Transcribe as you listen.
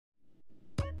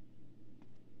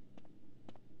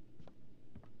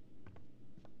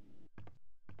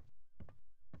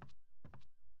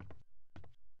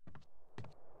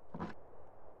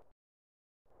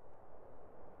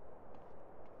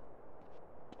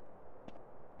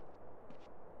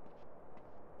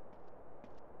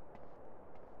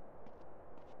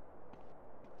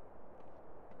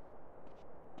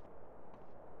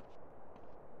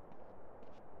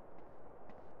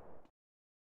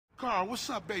Carl, what's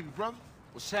up, baby brother?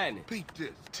 What's happening? Peep this.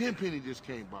 Tenpenny just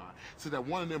came by. Said that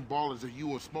one of them ballers that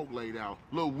you and Smoke laid out,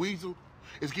 Lil Weasel,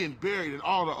 is getting buried and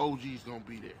all the OGs gonna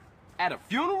be there. At a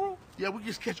funeral? Yeah, we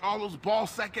just catch all those ball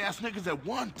sack ass niggas at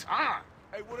one time.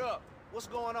 Hey, what up? What's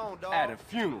going on, dog? At a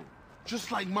funeral.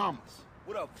 Just like mamas.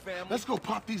 What up, family? Let's go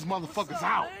pop these motherfuckers What's up,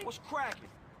 out. man? What's cracking?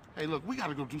 Hey, look, we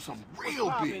gotta go do something real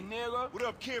What's big. poppin', nigga? What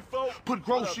up, kinfolk? Put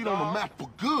Grove What up, Street on the dog? map for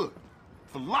good.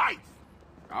 For life.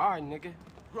 All right, nigga.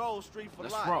 Grove Street for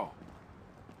Let's life. roll.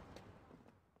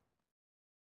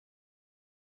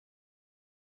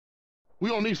 We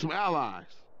gonna need some allies.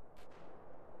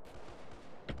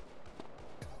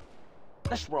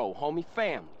 Let's roll, homie.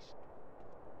 Families.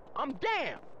 I'm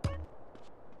down.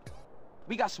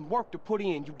 We got some work to put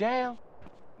in. You down?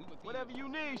 Whatever you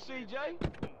need, CJ.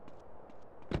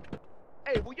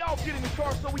 Hey, will y'all get in the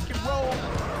car so we can roll?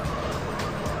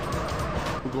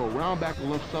 We go around back and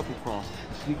left Sepulcros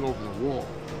and sneak over the wall.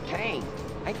 Kane,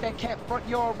 ain't that cat front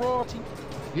yard royalty?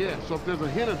 Yeah, so if there's a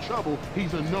hint of trouble,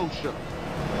 he's a no-show.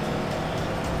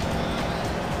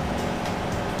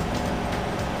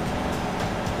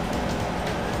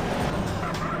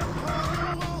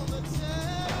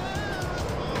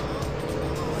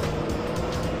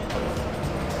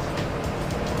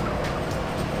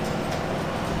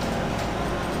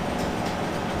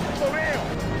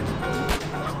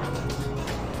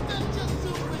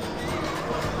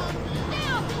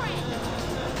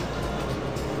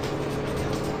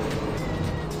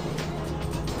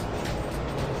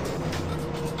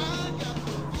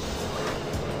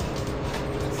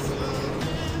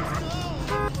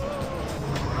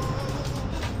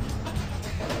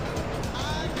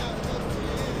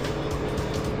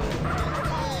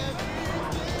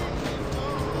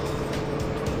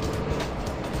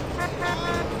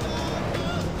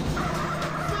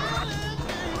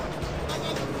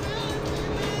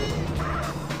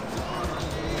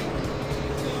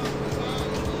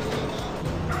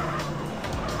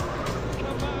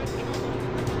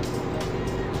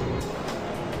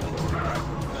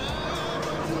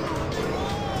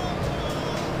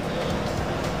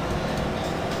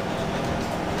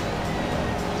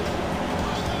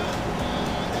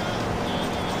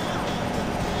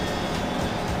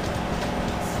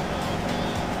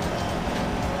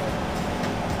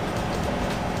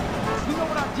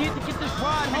 Did to get this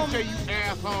ride, homie. You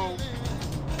asshole.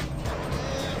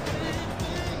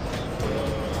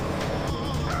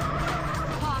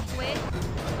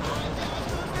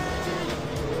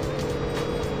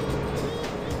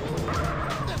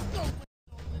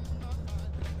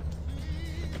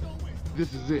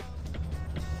 This is it.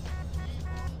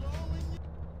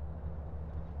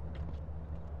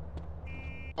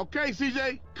 Okay,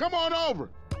 CJ, come on over.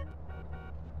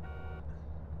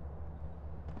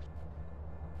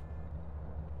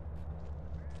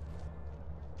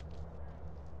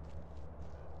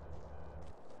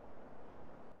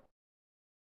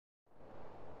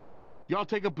 Y'all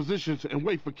take up positions and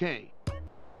wait for Kane.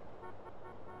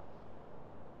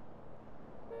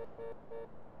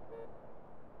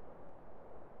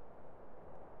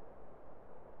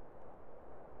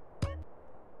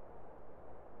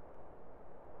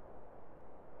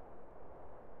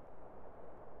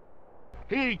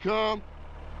 Here he come.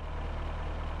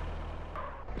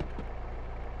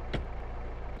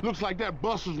 Looks like that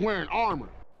buster's wearing armor.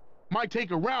 Might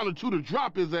take a round or two to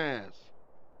drop his ass.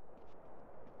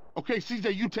 Okay,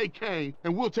 CJ, you take Kane,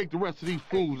 and we'll take the rest of these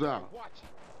fools out.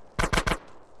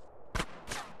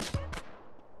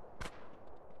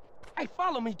 Hey,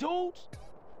 follow me, dudes.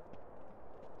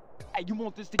 Hey, you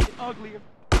want this to get uglier?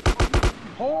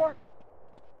 Hard?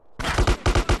 So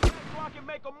I can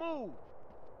make a move.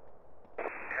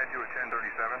 Head to a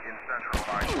 1037 in Central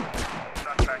Line.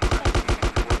 Suspect.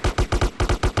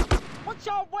 What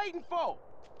y'all waiting for?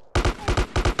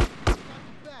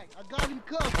 I got him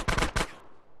covered.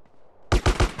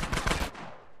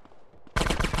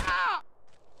 Ah!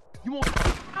 You want?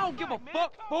 I don't give a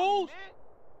fuck, fools.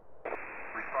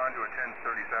 Respond to a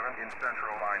 1037 in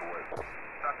Central Line.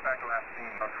 Suspect last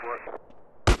seen on foot.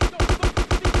 Don't fuck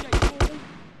with CJ, fool.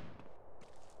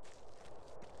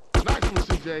 Nice one,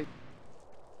 CJ.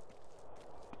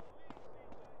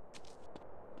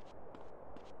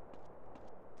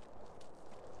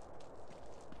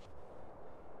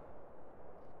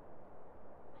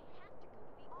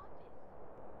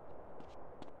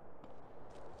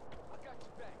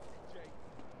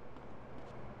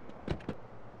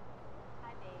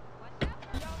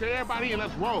 Okay, everybody in,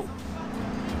 let's roll.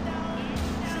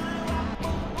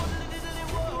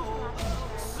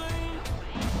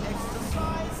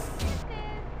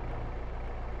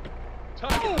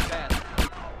 Tuck it, bastard.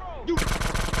 You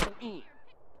in.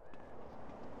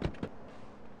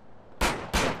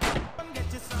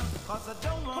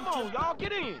 Come on, y'all,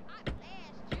 get in.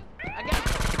 I got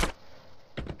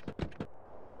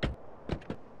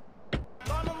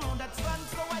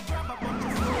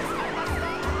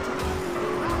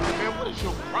Man, what is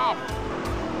your problem?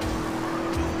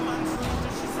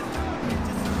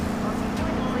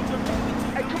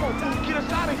 Hey, come on, fool, get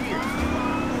us out of here.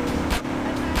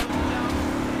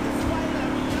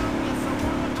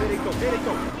 There they go, there they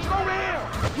go. Slow down.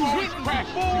 You always crash,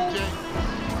 CJ.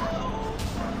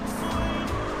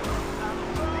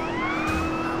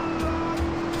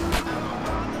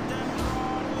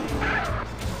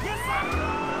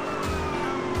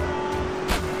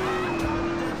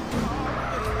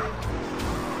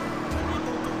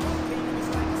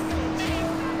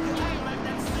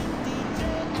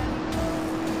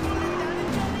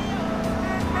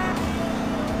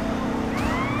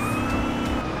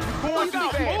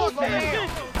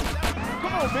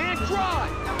 Come on, man, try.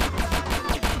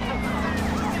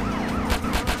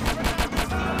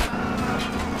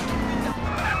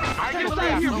 I Get get us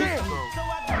out of here, that, man.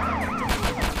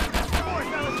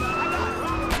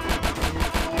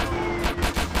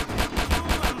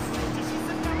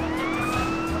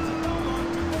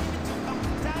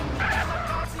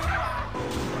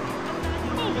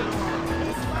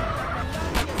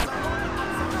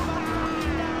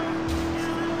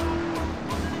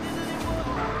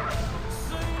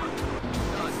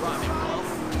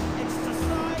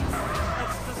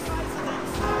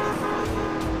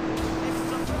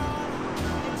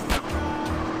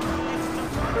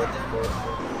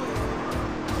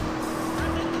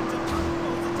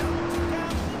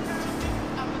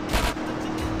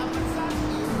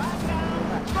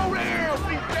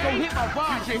 Don't hit my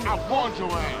vibe, CJ. I warned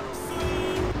your ass.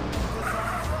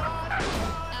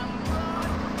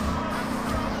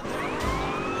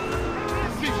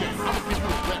 CJ, I'm gonna give you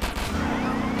a lesson.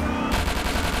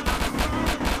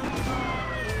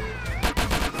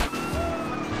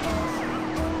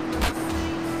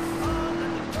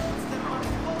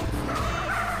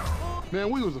 Man,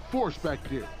 we was a force back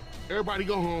there. Everybody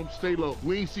go home, stay low.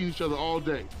 We ain't seen each other all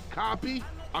day. Copy?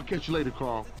 I'll catch you later,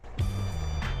 Carl.